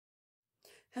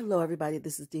Hello everybody,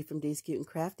 this is Dee from Dee's Cute and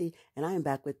Crafty, and I am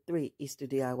back with 3 Easter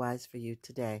DIYs for you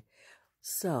today.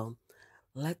 So,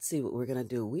 let's see what we're going to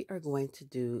do. We are going to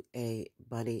do a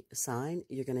bunny sign.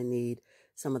 You're going to need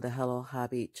some of the Hello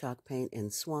Hobby chalk paint in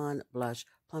Swan, Blush,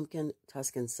 Pumpkin,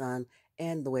 Tuscan Sun,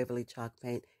 and the Waverly chalk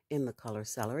paint in the color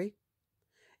Celery.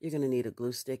 You're going to need a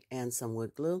glue stick and some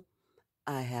wood glue.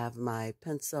 I have my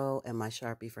pencil and my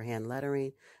Sharpie for hand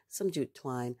lettering, some jute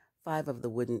twine, 5 of the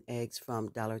wooden eggs from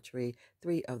Dollar Tree,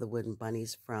 3 of the wooden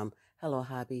bunnies from Hello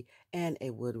Hobby, and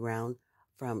a wood round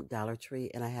from Dollar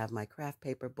Tree. And I have my craft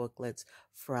paper booklets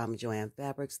from Joann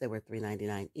Fabrics. They were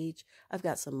 $3.99 each. I've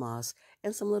got some moss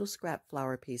and some little scrap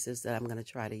flower pieces that I'm going to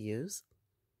try to use.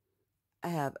 I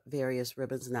have various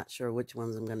ribbons, not sure which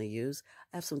ones I'm going to use.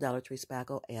 I have some Dollar Tree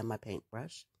spackle and my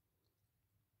paintbrush.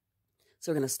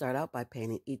 So we're going to start out by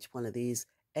painting each one of these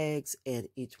eggs and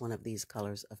each one of these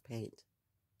colors of paint.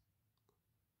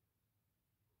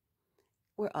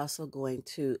 We're also going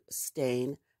to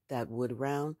stain that wood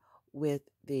round with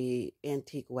the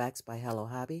antique wax by Hello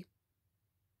Hobby.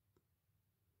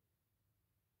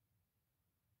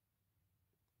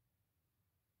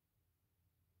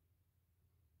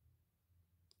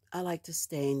 I like to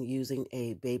stain using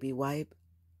a baby wipe.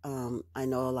 I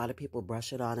know a lot of people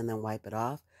brush it on and then wipe it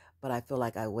off, but I feel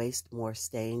like I waste more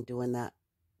stain doing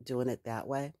it that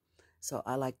way. So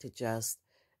I like to just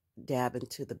dab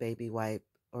into the baby wipe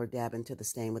or dab into the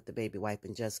stain with the baby wipe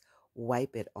and just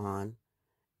wipe it on.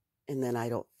 And then I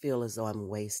don't feel as though I'm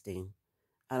wasting.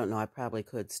 I don't know, I probably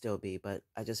could still be, but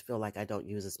I just feel like I don't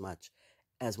use as much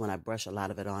as when I brush a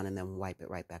lot of it on and then wipe it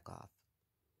right back off.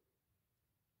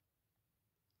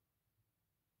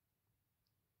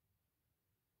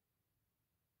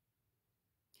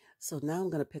 So now I'm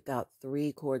going to pick out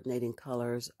 3 coordinating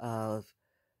colors of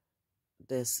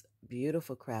this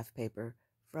beautiful craft paper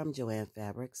from Joann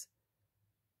Fabrics.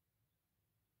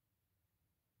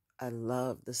 I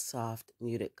love the soft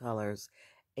muted colors,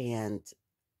 and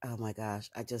oh my gosh,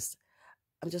 I'm just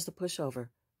a pushover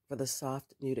for the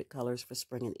soft muted colors for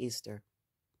spring and Easter.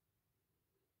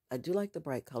 I do like the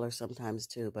bright colors sometimes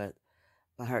too, but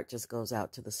my heart just goes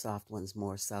out to the soft ones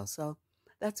more so. So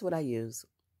that's what I use.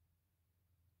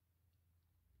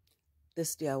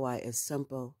 This DIY is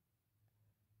simple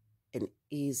and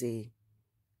easy,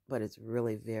 but it's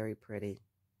really very pretty.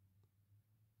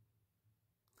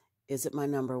 Is it my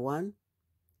number 1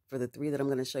 for the 3 that I'm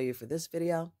going to show you for this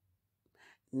video?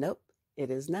 Nope, it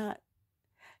is not.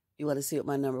 You want to see what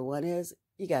my number 1 is?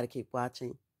 You got to keep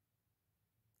watching.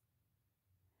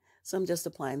 So I'm just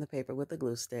applying the paper with a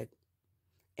glue stick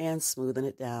and smoothing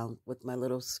it down with my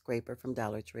little scraper from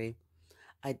Dollar Tree.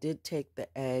 I did take the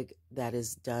egg that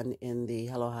is done in the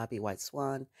Hello Hobby White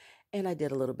Swan, and I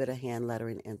did a little bit of hand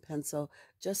lettering and pencil,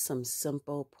 just some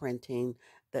simple printing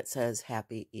that says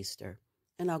Happy Easter.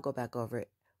 And I'll go back over it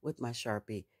with my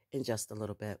Sharpie in just a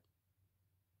little bit.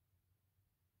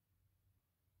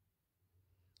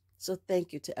 So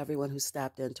thank you to everyone who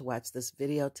stopped in to watch this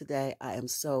video today. I am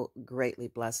so greatly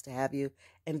blessed to have you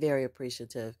and very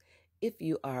appreciative. If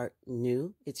you are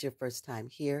new, it's your first time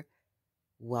here,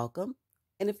 welcome.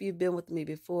 And if you've been with me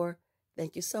before,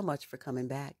 thank you so much for coming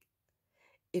back.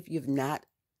 If you've not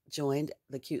joined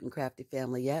the Cute and Crafty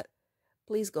family yet,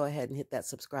 please go ahead and hit that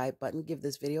subscribe button. Give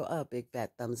this video a big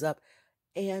fat thumbs up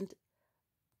and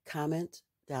comment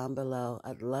down below.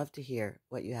 I'd love to hear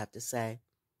what you have to say.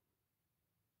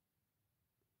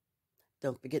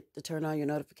 Don't forget to turn on your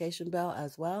notification bell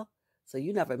as well, so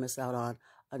you never miss out on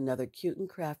another Cute and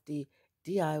Crafty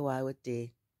DIY with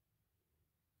Dee.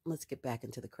 Let's get back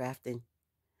into the crafting.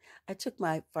 I took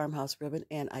my farmhouse ribbon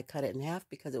and I cut it in half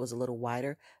because it was a little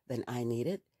wider than I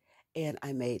needed, and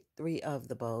I made 3 of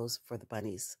the bows for the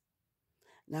bunnies.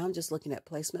 Now I'm just looking at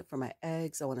placement for my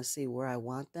eggs. I want to see where I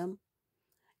want them.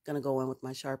 Going to go in with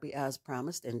my Sharpie as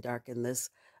promised and darken this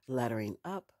lettering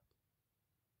up.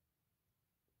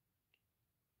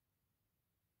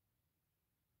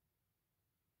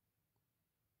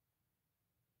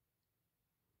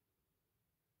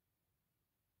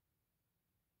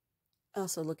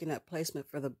 Also looking at placement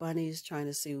for the bunnies, trying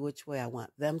to see which way I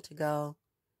want them to go.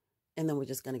 And then we're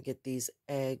just going to get these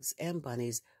eggs and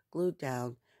bunnies glued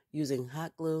down using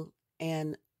hot glue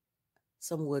and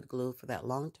some wood glue for that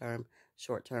long-term,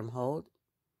 short-term hold.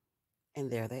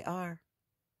 And there they are.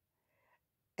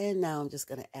 And now I'm just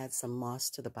going to add some moss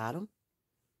to the bottom,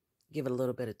 give it a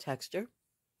little bit of texture.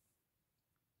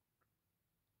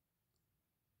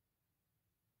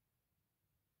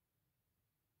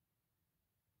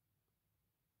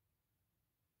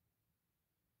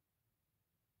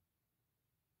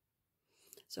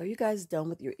 So are you guys done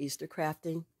with your Easter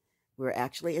crafting? We're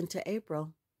actually into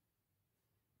April.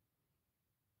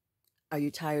 Are you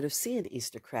tired of seeing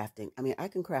Easter crafting? I mean, I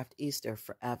can craft Easter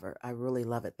forever. I really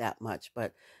love it that much,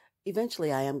 but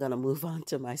eventually I am going to move on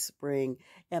to my spring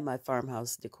and my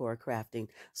farmhouse decor crafting.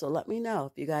 So let me know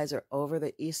if you guys are over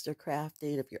the Easter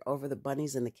crafting, if you're over the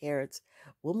bunnies and the carrots.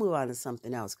 We'll move on to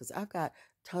something else because I've got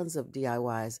tons of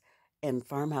DIYs and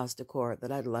farmhouse decor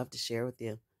that I'd love to share with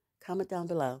you. Comment down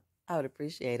below. I would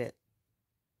appreciate it.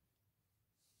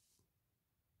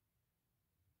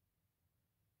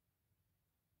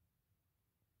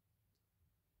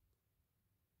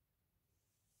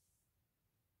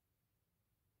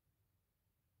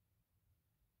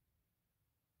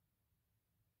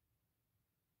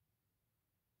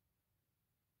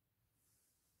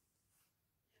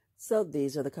 So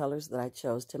these are the colors that I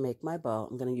chose to make my bow.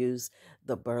 I'm going to use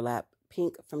the burlap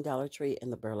pink from Dollar Tree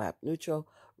and the burlap neutral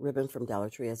ribbon from Dollar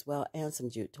Tree as well, and some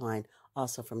jute twine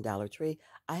also from Dollar Tree.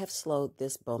 I have slowed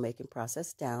this bow making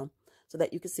process down so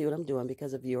that you can see what I'm doing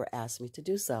because a viewer asked me to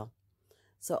do so.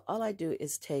 So all I do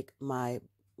is take my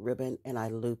ribbon and I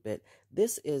loop it.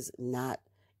 This is not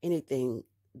anything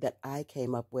that I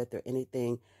came up with or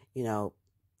anything, you know,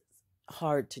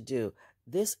 hard to do.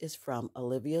 This is from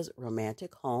Olivia's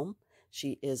Romantic Home.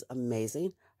 She is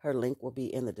amazing. Her link will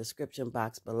be in the description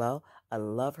box below. I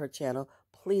love her channel.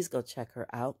 Please go check her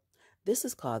out. This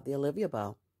is called the Olivia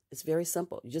bow. It's very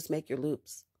simple. You just make your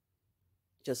loops.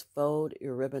 Just fold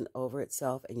your ribbon over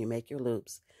itself and you make your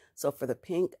loops. So for the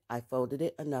pink, I folded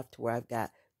it enough to where I've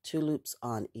got 2 loops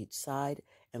on each side.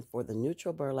 And for the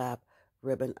neutral burlap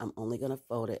ribbon, I'm only going to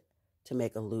fold it to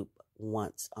make a loop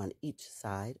once on each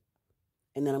side.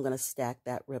 And then I'm going to stack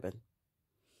that ribbon.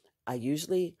 I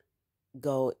usually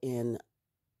go in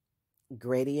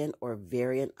gradient or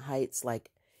variant heights.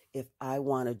 Like if I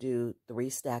want to do 3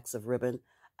 stacks of ribbon,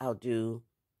 I'll do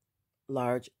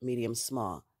large, medium,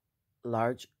 small.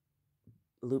 Large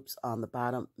loops on the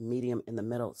bottom, medium in the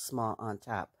middle, small on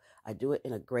top. I do it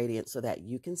in a gradient so that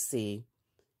you can see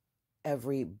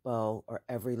every bow or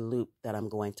every loop that I'm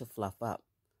going to fluff up.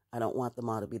 I don't want them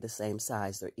all to be the same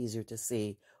size. They're easier to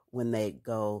see when they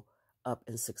go up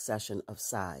in succession of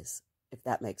size, if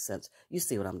that makes sense. You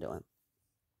see what I'm doing.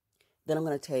 Then I'm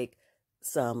going to take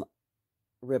some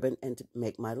ribbon and to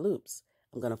make my loops.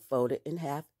 I'm going to fold it in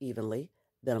half evenly.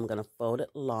 Then I'm going to fold it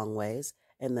long ways,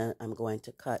 and then I'm going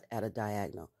to cut at a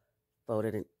diagonal. Fold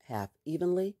it in half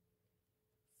evenly,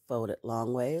 fold it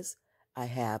long ways. I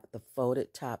have the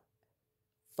folded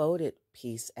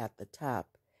piece at the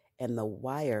top and the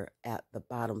wire at the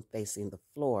bottom facing the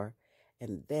floor,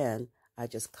 and then I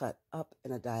just cut up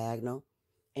in a diagonal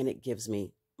and it gives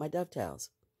me my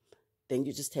dovetails. Then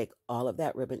you just take all of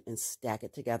that ribbon and stack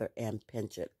it together and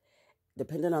pinch it.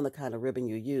 Depending on the kind of ribbon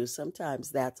you use, sometimes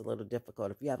that's a little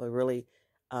difficult. If you have a really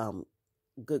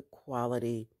good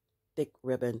quality thick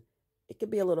ribbon, it can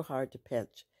be a little hard to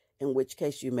pinch, in which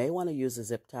case you may want to use a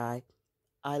zip tie.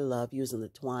 I love using the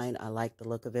twine. I like the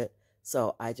look of it,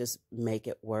 so I just make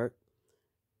it work.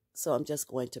 So I'm just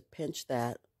going to pinch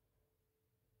that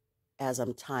as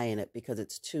I'm tying it because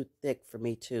it's too thick for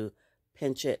me to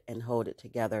pinch it and hold it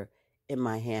together in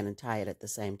my hand and tie it at the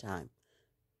same time.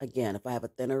 Again, if I have a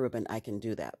thinner ribbon, I can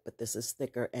do that, but this is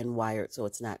thicker and wired, so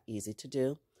it's not easy to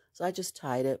do. So I just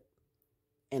tied it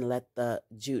and let the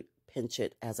jute pinch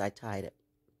it as I tied it.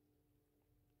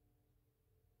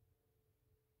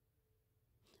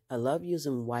 I love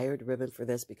using wired ribbon for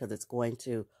this because it's going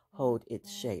to hold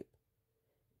its shape.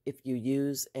 If you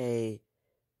use a,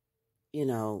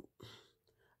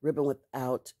 ribbon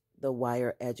without the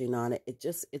wire edging on it,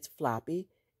 it's floppy.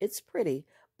 It's pretty,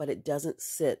 but it doesn't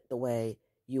sit the way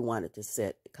you want it to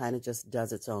sit. It kind of just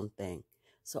does its own thing.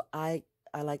 So I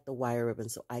like the wire ribbon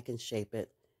so I can shape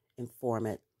it and form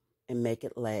it and make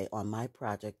it lay on my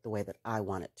project the way that I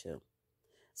want it to.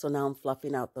 So now I'm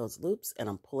fluffing out those loops and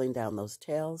I'm pulling down those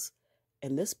tails,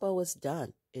 and this bow is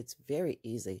done. It's very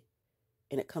easy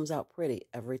and it comes out pretty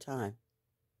every time.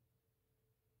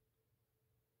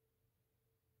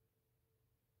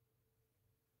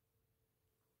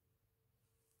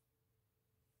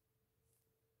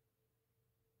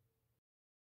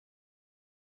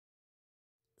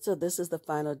 So this is the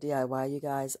final DIY, you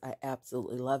guys. I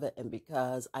absolutely love it. And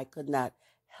because I could not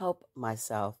help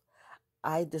myself,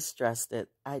 I distressed it.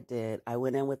 I did. I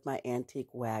went in with my antique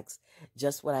wax,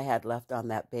 just what I had left on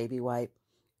that baby wipe,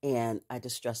 and I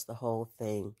distressed the whole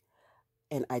thing.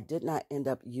 And I did not end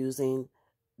up using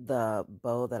the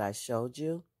bow that I showed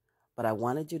you, but I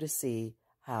wanted you to see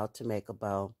how to make a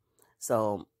bow.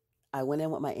 So I went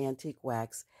in with my antique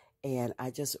wax and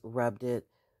I just rubbed it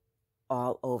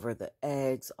all over the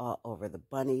eggs, all over the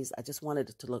bunnies. I just wanted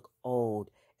it to look old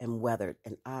and weathered,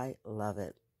 and I love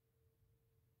it.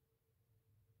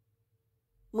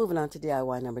 Moving on to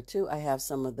DIY number 2, I have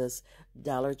some of this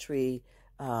Dollar Tree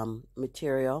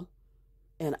material.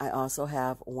 And I also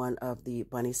have one of the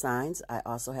bunny signs. I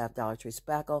also have Dollar Tree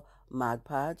spackle, Mod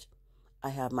Podge. I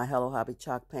have my Hello Hobby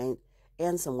chalk paint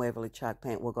and some Waverly chalk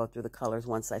paint. We'll go through the colors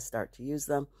once I start to use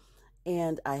them.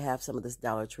 And I have some of this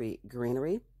Dollar Tree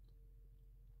greenery.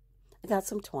 I got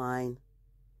some twine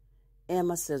and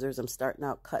my scissors. I'm starting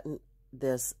out cutting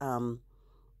this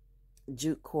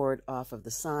jute cord off of the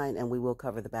sign, and we will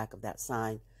cover the back of that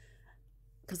sign.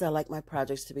 Because I like my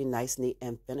projects to be nice, neat,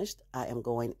 and finished, I am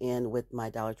going in with my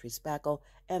Dollar Tree spackle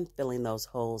and filling those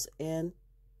holes in.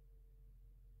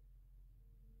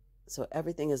 So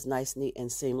everything is nice, neat,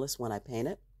 and seamless when I paint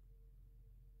it.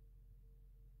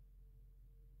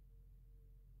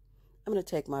 I'm going to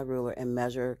take my ruler and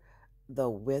measure the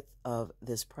width of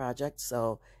this project,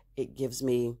 so it gives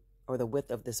me, or the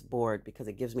width of this board, because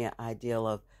it gives me an idea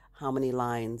of how many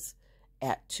lines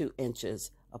at 2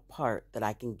 inches apart that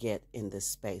I can get in this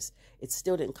space. It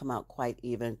still didn't come out quite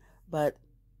even, but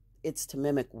it's to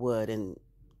mimic wood, and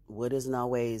wood isn't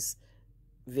always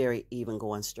very even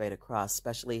going straight across,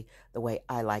 especially the way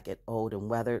I like it, old and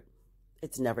weathered.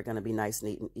 It's never going to be nice,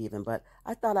 neat, and even, but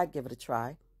I thought I'd give it a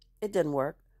try. It didn't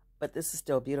work, but this is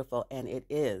still beautiful, and it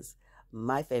is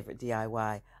my favorite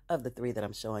DIY of the 3 that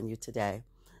I'm showing you today.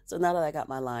 So now that I got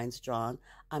my lines drawn,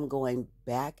 I'm going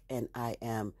back and I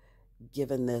am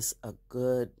giving this a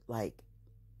good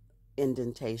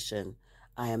indentation.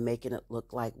 I am making it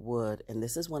look like wood, and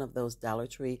this is one of those Dollar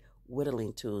Tree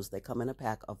whittling tools. They come in a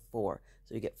pack of 4,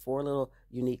 so you get 4 little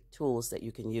unique tools that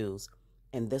you can use,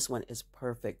 and this one is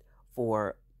perfect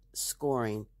for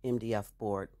scoring MDF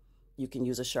board. You can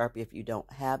use a Sharpie if you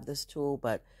don't have this tool,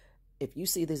 but if you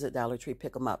see these at Dollar Tree,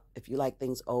 pick them up. If you like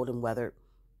things old and weathered,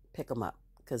 pick them up,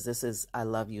 because I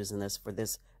love using this for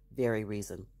this very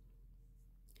reason.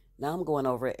 Now I'm going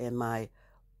over it in my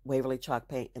Waverly chalk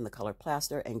paint in the color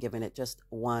plaster and giving it just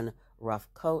one rough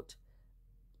coat.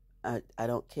 I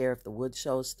don't care if the wood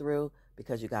shows through,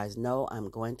 because you guys know I'm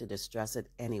going to distress it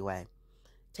anyway.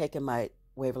 Taking my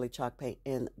Waverly chalk paint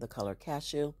in the color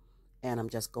cashew, and I'm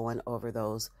just going over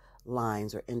those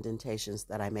lines or indentations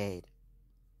that I made.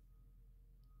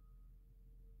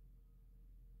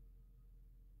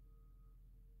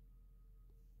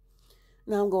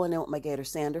 Now I'm going in with my Gator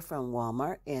Sander from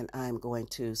Walmart, and I'm going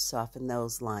to soften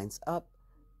those lines up,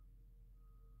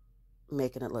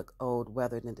 making it look old,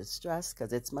 weathered, and distressed,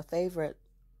 because it's my favorite.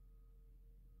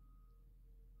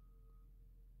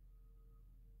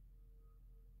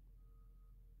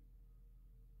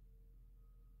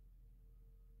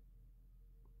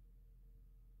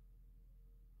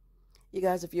 You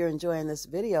guys, if you're enjoying this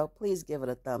video, please give it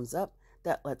a thumbs up.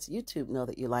 That lets YouTube know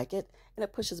that you like it, and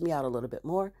it pushes me out a little bit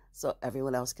more so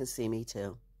everyone else can see me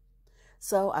too.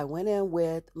 So I went in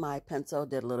with my pencil,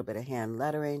 did a little bit of hand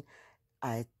lettering.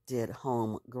 I did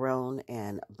homegrown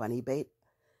and bunny bait.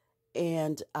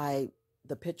 And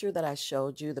the picture that I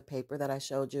showed you, the paper that I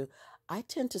showed you, I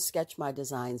tend to sketch my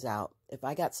designs out. If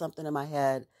I got something in my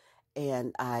head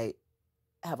and I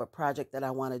have a project that I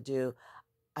want to do,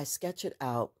 I sketch it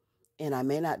out. And I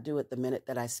may not do it the minute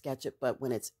that I sketch it, but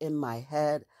when it's in my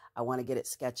head, I want to get it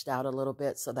sketched out a little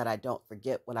bit so that I don't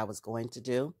forget what I was going to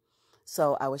do.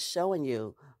 So I was showing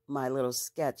you my little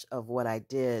sketch of what I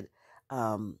did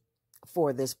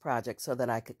for this project so that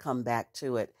I could come back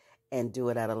to it and do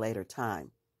it at a later time.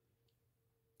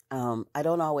 I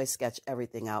don't always sketch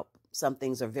everything out. Some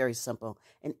things are very simple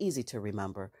and easy to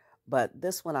remember, but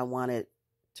this one I wanted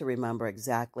to remember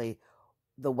exactly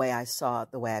the way I saw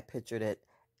it, the way I pictured it.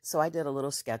 So I did a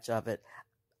little sketch of it.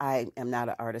 I am not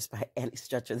an artist by any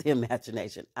stretch of the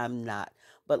imagination. I'm not.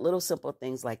 But little simple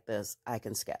things like this, I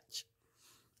can sketch.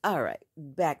 All right,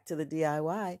 back to the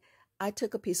DIY. I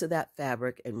took a piece of that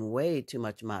fabric and way too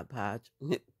much Mod Podge.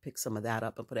 Pick some of that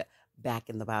up and put it back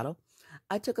in the bottle.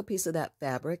 I took a piece of that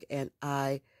fabric and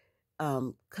I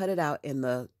cut it out in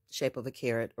the shape of a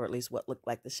carrot, or at least what looked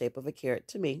like the shape of a carrot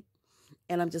to me.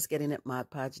 And I'm just getting it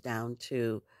Mod Podge down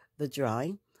to the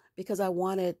drawing, because I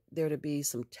wanted there to be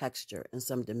some texture and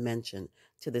some dimension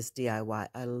to this DIY.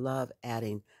 I love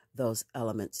adding those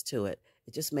elements to it.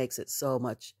 It just makes it so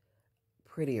much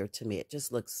prettier to me. It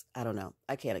just looks, I don't know,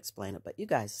 I can't explain it, but you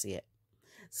guys see it.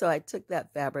 So I took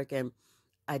that fabric and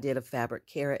I did a fabric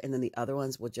carrot, and then the other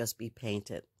ones will just be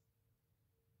painted.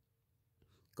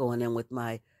 Going in with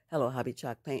my Hello Hobby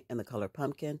chalk paint in the color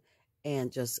pumpkin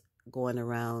and just going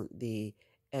around the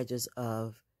edges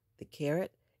of the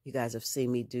carrot. You guys have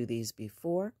seen me do these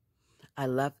before. I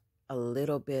left a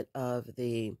little bit of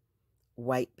the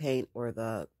white paint or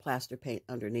the plaster paint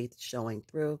underneath showing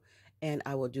through, and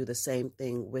I will do the same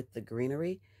thing with the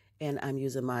greenery. And I'm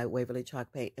using my Waverly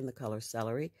chalk paint in the color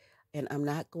Celery. And I'm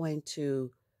not going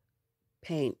to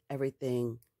paint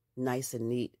everything nice and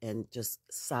neat and just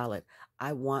solid.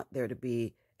 I want there to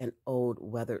be an old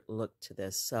weathered look to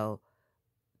this. So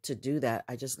to do that,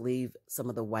 I just leave some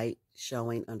of the white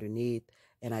showing underneath,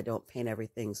 and I don't paint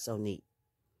everything so neat.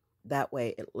 That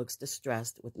way it looks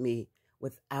distressed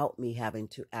without me having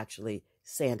to actually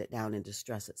sand it down and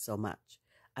distress it so much.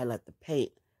 I let the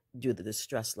paint do the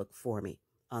distress look for me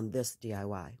on this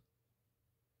DIY.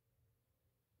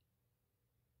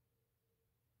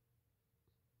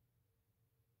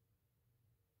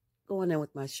 Going in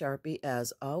with my Sharpie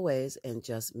as always and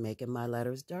just making my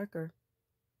letters darker.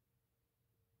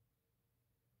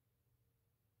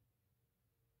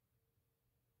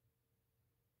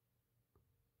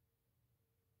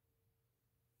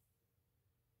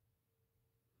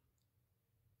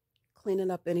 Cleaning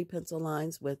up any pencil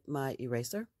lines with my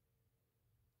eraser.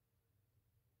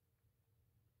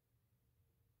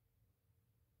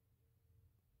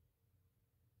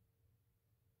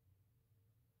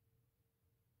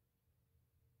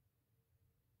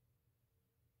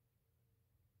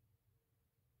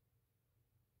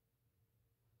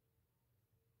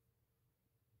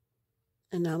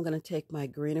 And now I'm going to take my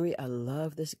greenery. I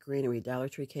love this greenery. Dollar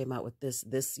Tree came out with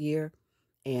this year,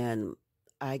 and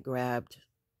I grabbed,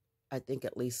 I think,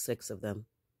 at least 6 of them,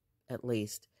 at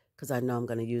least, because I know I'm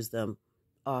going to use them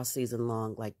all season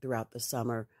long, like throughout the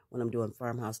summer when I'm doing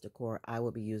farmhouse decor. I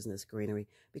will be using this greenery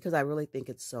because I really think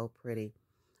it's so pretty.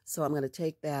 So I'm going to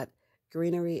take that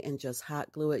greenery and just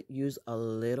hot glue it. Use a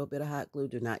little bit of hot glue.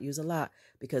 Do not use a lot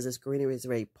because this greenery is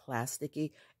very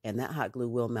plasticky, and that hot glue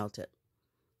will melt it.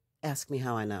 Ask me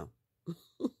how I know.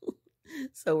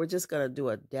 So we're just going to do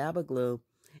a dab of glue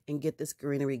and get this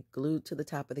greenery glued to the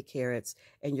top of the carrots.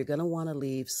 And you're going to want to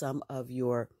leave some of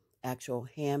your actual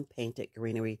hand-painted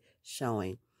greenery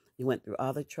showing. You went through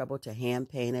all the trouble to hand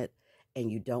paint it,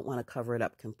 and you don't want to cover it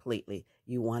up completely.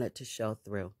 You want it to show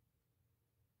through.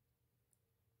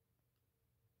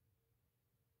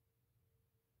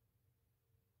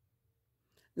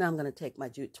 Now I'm going to take my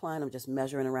jute twine. I'm just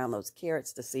measuring around those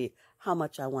carrots to see how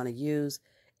much I want to use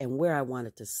and where I want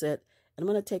it to sit. And I'm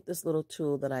going to take this little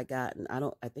tool that I got, and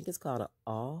I think it's called an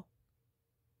awl.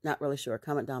 Not really sure.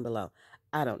 Comment down below.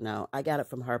 I don't know. I got it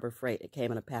from Harbor Freight. It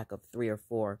came in a pack of 3 or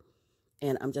 4.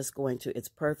 And I'm just going to, it's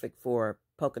perfect for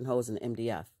poking holes in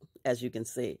MDF, as you can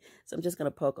see. So I'm just going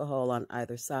to poke a hole on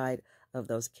either side of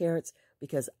those carrots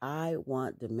because I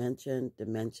want dimension,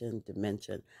 dimension,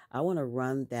 dimension. I want to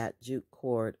run that jute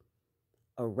cord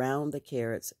around the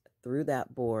carrots, through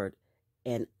that board,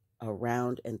 and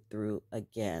around and through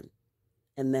again.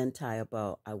 And then tie a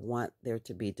bow. I want there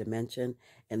to be dimension,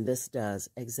 and this does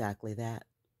exactly that.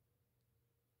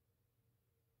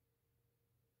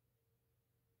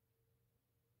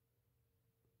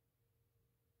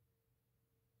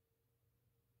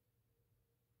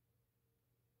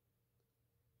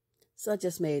 So I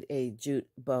just made a jute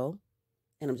bow,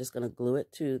 and I'm just going to glue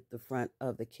it to the front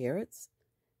of the carrots,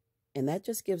 and that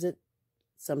just gives it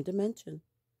some dimension.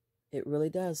 It really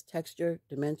does. Texture,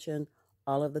 dimension,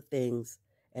 all of the things,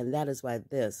 and that is why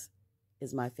this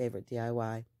is my favorite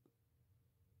DIY.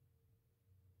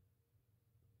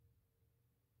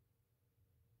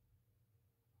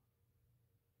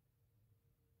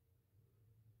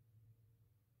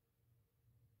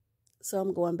 So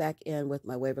I'm going back in with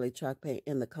my Waverly chalk paint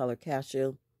in the color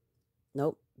Cashew.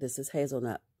 Nope, this is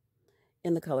Hazelnut.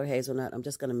 In the color Hazelnut, I'm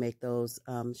just going to make those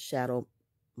shadow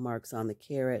marks on the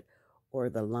carrot, or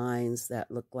the lines that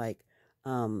look like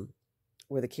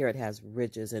where the carrot has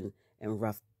ridges and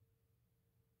rough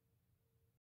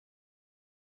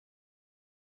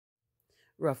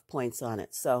points on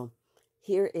it. So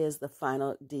here is the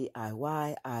final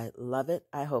DIY. I love it.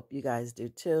 I hope you guys do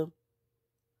too.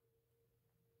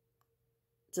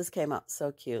 Just came out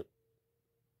so cute.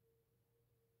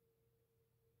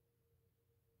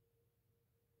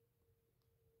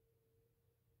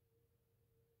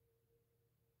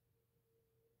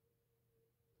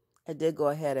 I did go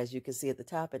ahead, as you can see at the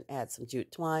top, and add some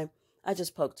jute twine. I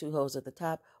just poked 2 holes at the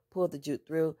top, pulled the jute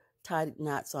through, tied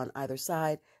knots on either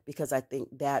side, because I think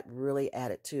that really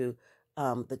added to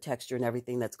the texture and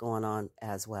everything that's going on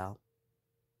as well.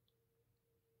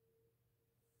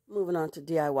 Moving on to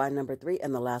DIY number 3,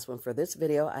 and the last one for this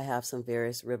video, I have some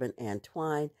various ribbon and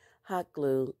twine, hot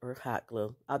glue.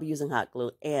 I'll be using hot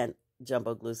glue and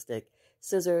jumbo glue stick,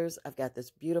 scissors. I've got this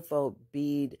beautiful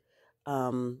bead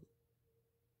garland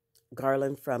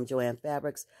from Joann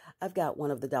Fabrics. I've got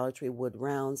one of the Dollar Tree wood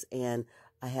rounds, and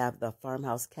I have the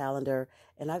farmhouse calendar,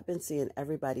 and I've been seeing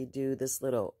everybody do this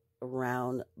little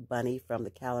round bunny from the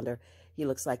calendar. He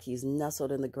looks like he's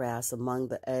nestled in the grass among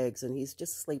the eggs and he's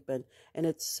just sleeping, and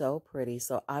it's so pretty.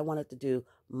 So I wanted to do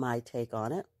my take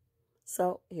on it.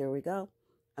 So here we go.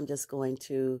 I'm just going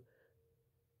to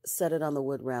set it on the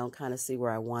wood round, kind of see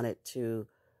where I want it to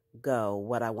go,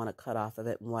 what I want to cut off of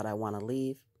it and what I want to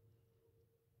leave.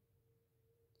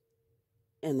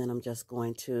 And then I'm just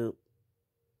going to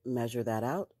measure that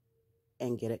out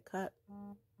and get it cut.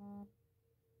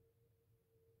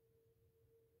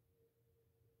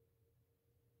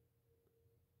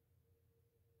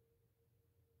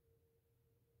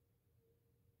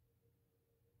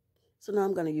 So now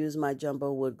I'm going to use my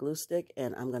jumbo wood glue stick,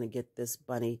 and I'm going to get this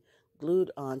bunny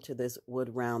glued onto this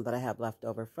wood round that I have left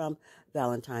over from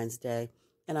Valentine's Day.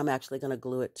 And I'm actually going to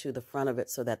glue it to the front of it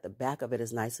so that the back of it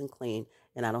is nice and clean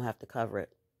and I don't have to cover it.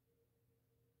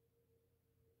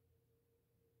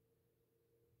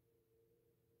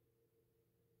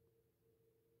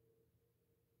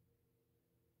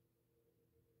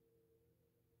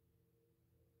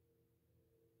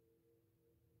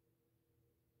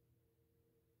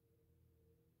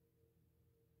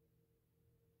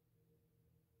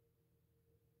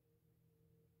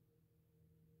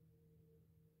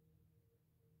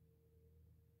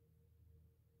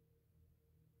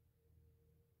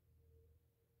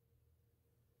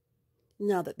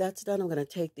 Now that that's done, I'm going to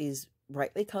take these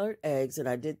brightly colored eggs, and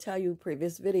I did tell you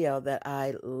previous video that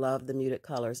I love the muted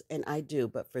colors, and I do,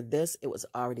 but for this, it was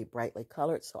already brightly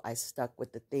colored, so I stuck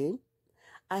with the theme.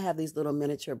 I have these little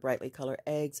miniature brightly colored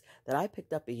eggs that I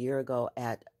picked up a year ago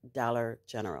at Dollar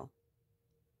General.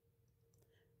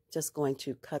 Just going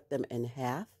to cut them in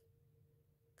half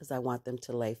because I want them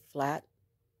to lay flat,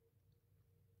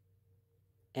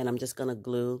 and I'm just going to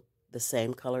glue the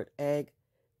same colored egg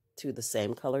to the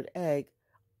same colored egg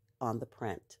on the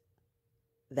print.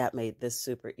 That made this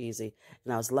super easy.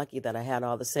 And I was lucky that I had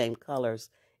all the same colors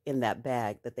in that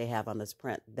bag that they have on this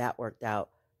print. That worked out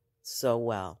so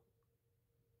well.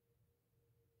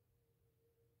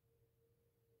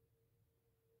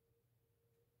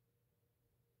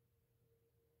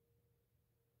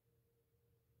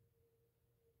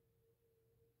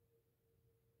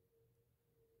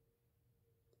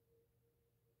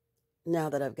 Now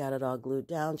that I've got it all glued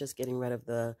down, just getting rid of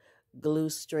the glue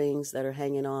strings that are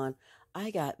hanging on, I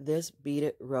got this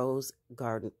beaded rose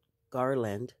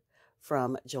garland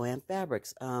from Joann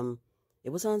Fabrics. It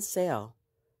was on sale.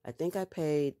 I think I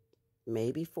paid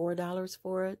maybe $4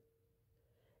 for it,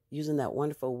 using that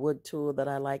wonderful wood tool that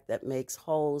I like that makes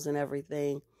holes and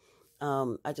everything.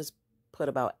 I just put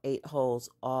about 8 holes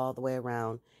all the way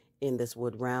around in this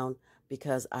wood round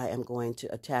because I am going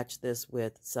to attach this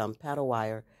with some paddle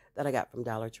wire that I got from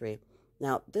Dollar Tree.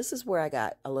 Now, this is where I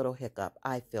got a little hiccup,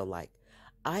 I feel like.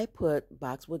 I put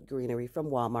boxwood greenery from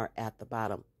Walmart at the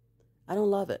bottom. I don't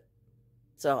love it.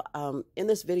 So in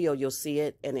this video, you'll see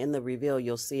it, and in the reveal,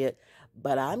 you'll see it.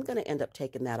 But I'm going to end up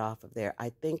taking that off of there.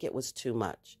 I think it was too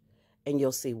much, and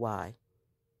you'll see why.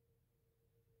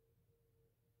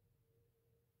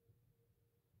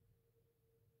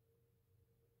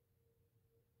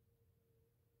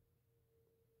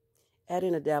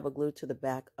 Adding a dab of glue to the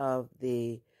back of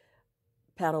the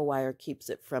paddle wire keeps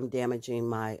it from damaging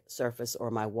my surface or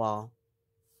my wall.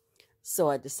 So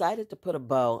I decided to put a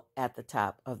bow at the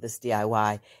top of this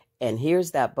DIY. And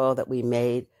here's that bow that we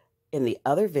made in the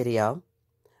other video,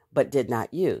 but did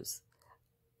not use.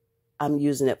 I'm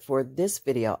using it for this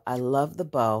video. I love the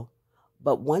bow,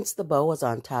 but once the bow is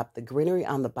on top, the greenery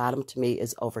on the bottom to me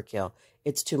is overkill.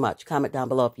 It's too much. Comment down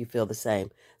below if you feel the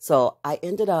same. So I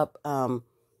ended up,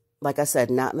 like I said,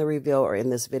 not in the reveal or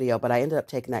in this video, but I ended up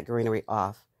taking that greenery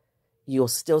off. You'll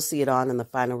still see it on in the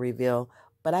final reveal,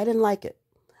 but I didn't like it.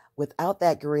 Without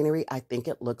that greenery, I think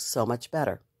it looks so much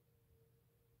better.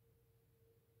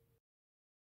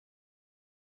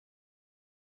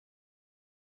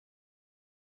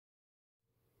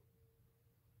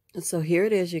 And so here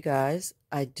it is, you guys.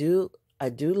 I do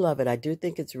love it. I do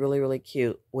think it's really, really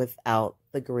cute without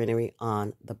the greenery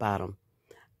on the bottom.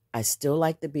 I still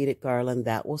like the beaded garland.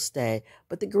 That will stay.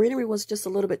 But the greenery was just a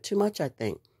little bit too much, I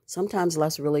think. Sometimes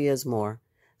less really is more.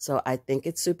 So I think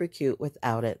it's super cute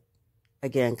without it.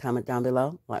 Again, comment down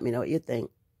below. Let me know what you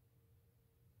think.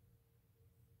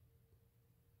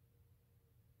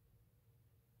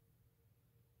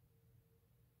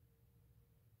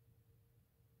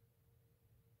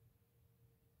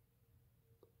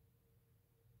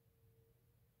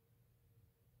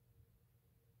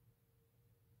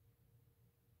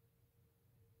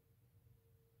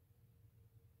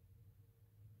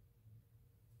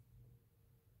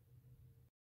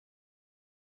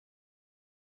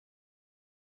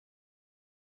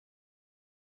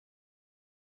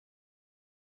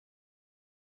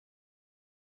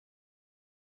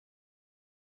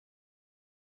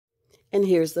 And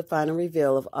here's the final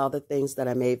reveal of all the things that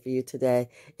I made for you today.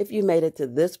 If you made it to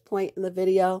this point in the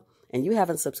video and you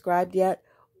haven't subscribed yet,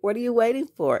 what are you waiting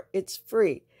for? It's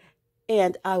free.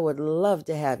 And I would love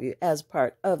to have you as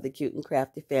part of the Cute and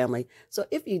Crafty family. So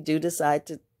if you do decide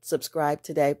to subscribe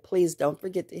today, please don't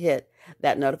forget to hit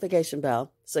that notification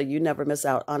bell so you never miss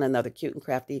out on another Cute and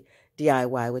Crafty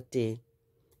DIY with Dee.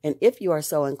 And if you are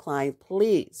so inclined,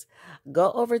 please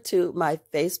go over to my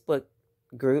Facebook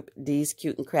group, Dee's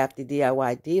Cute and Crafty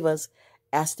DIY Divas.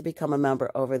 Ask to become a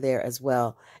member over there as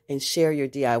well and share your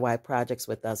DIY projects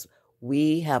with us.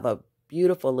 We have a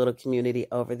beautiful little community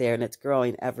over there, and it's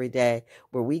growing every day,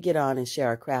 where we get on and share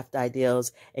our craft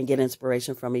ideals and get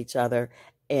inspiration from each other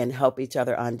and help each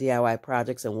other on DIY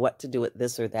projects and what to do with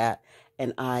this or that.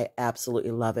 And I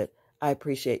absolutely love it. I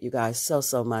appreciate you guys so,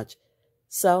 so much.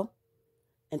 So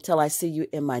until I see you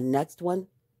in my next one,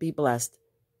 be blessed,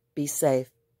 be safe,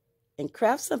 and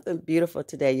craft something beautiful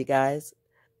today, you guys.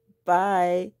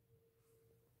 Bye.